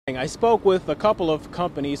I spoke with a couple of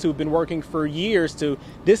companies who've been working for years to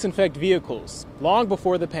disinfect vehicles long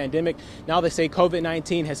before the pandemic. Now they say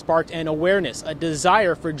COVID-19 has sparked an awareness, a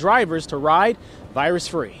desire for drivers to ride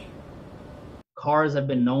virus-free. Cars have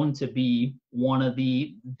been known to be one of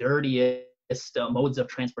the dirtiest modes of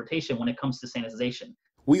transportation when it comes to sanitization.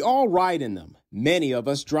 We all ride in them. Many of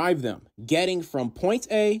us drive them, getting from point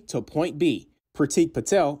A to point B. Pratik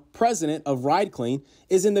Patel, president of Ride Clean,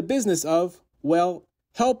 is in the business of, well,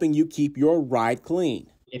 helping you keep your ride clean.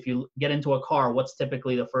 If you get into a car, what's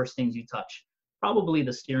typically the first things you touch? Probably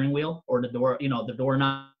the steering wheel or the door, the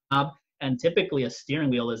doorknob. And typically a steering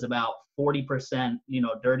wheel is about 40%,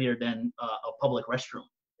 dirtier than a public restroom,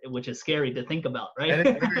 which is scary to think about,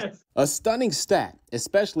 right? A stunning stat,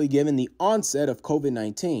 especially given the onset of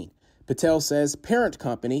COVID-19. Patel says parent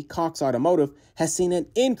company Cox Automotive has seen an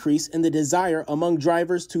increase in the desire among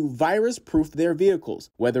drivers to virus-proof their vehicles,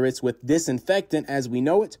 whether it's with disinfectant as we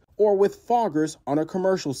know it or with foggers on a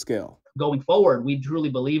commercial scale. Going forward, we truly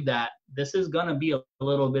believe that this is going to be a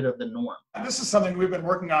little bit of the norm. This is something we've been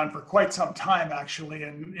working on for quite some time, actually.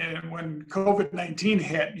 And when COVID-19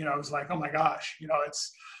 hit, it was like, oh my gosh,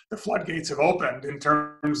 it's the floodgates have opened in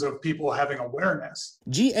terms of people having awareness.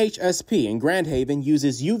 GHSP in Grand Haven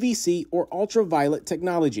uses UVC or ultraviolet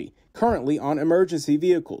technology, currently on emergency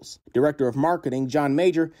vehicles. Director of Marketing John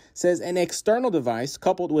Major says an external device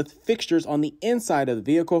coupled with fixtures on the inside of the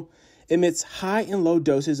vehicle emits high and low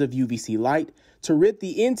doses of UVC light to rid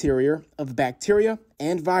the interior of bacteria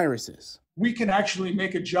and viruses. We can actually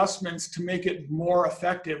make adjustments to make it more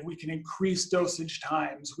effective. We can increase dosage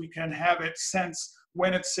times. We can have it sense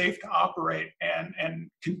when it's safe to operate and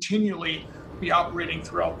continually be operating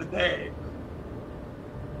throughout the day.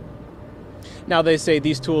 Now they say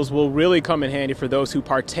these tools will really come in handy for those who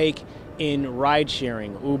partake in ride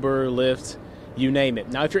sharing, Uber, Lyft, you name it.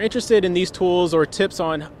 Now, if you're interested in these tools or tips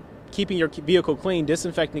on keeping your vehicle clean,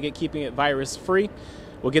 disinfecting it, keeping it virus-free,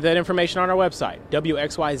 we'll get that information on our website,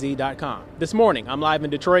 WXYZ.com. This morning, I'm live in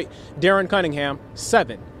Detroit. Darren Cunningham,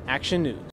 7 Action News.